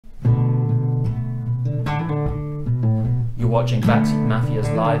watching Backseat Mafia's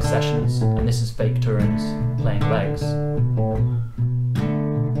live sessions, and this is fake Turins playing legs.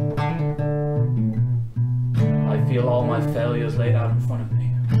 I feel all my failures laid out in front of me,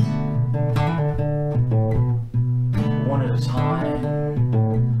 one at a time,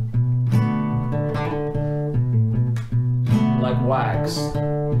 like wax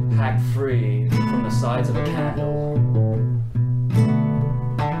hacked free from the sides of a candle.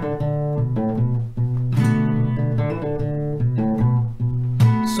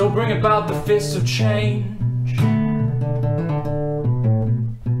 So bring about the fists of change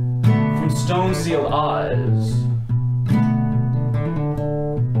from stone-sealed eyes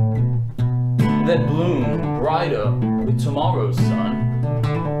that bloom brighter with tomorrow's sun.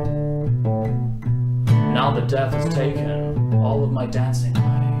 Now that death has taken all of my dancing away.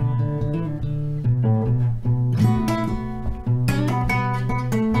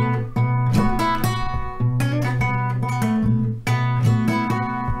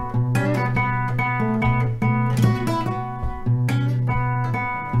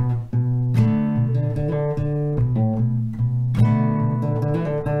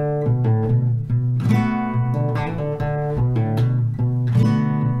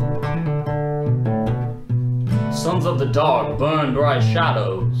 Sons of the dark burn bright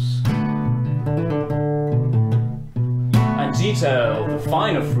shadows and detail the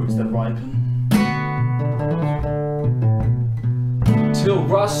finer fruits that ripen, till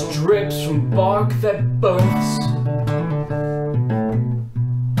rust drips from bark that births.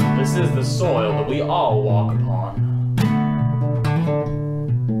 This is the soil that we all walk upon.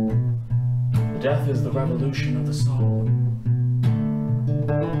 Death is the revolution of the soul.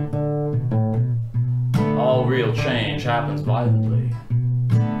 All real change happens violently.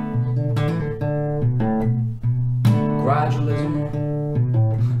 Gradualism,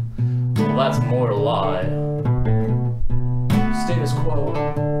 well, that's a mortal lie. Status quo,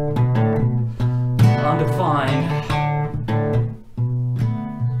 undefined.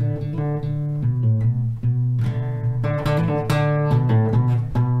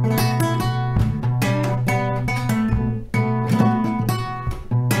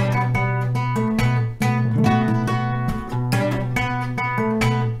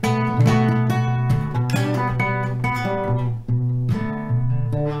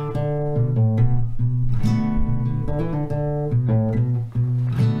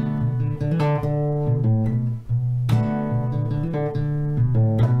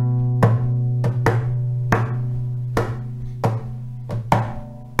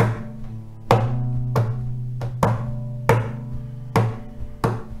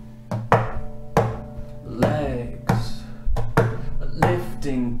 Legs,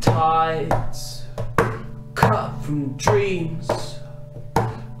 lifting tides, cut from dreams,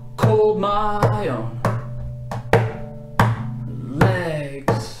 called my own.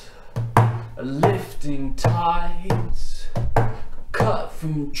 Legs, lifting tides, cut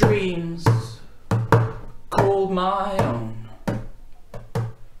from dreams, called my own.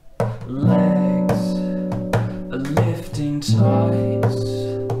 Legs, lifting tides,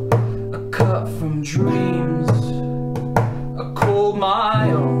 cut from dreams, I called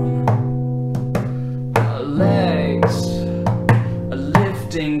my own. Legs,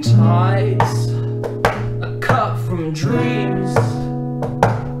 lifting tides, cut from dreams,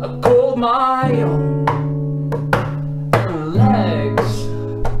 I called my own. Legs,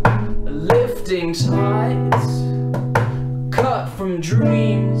 lifting tides, cut from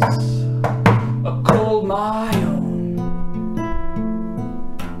dreams, I called my own.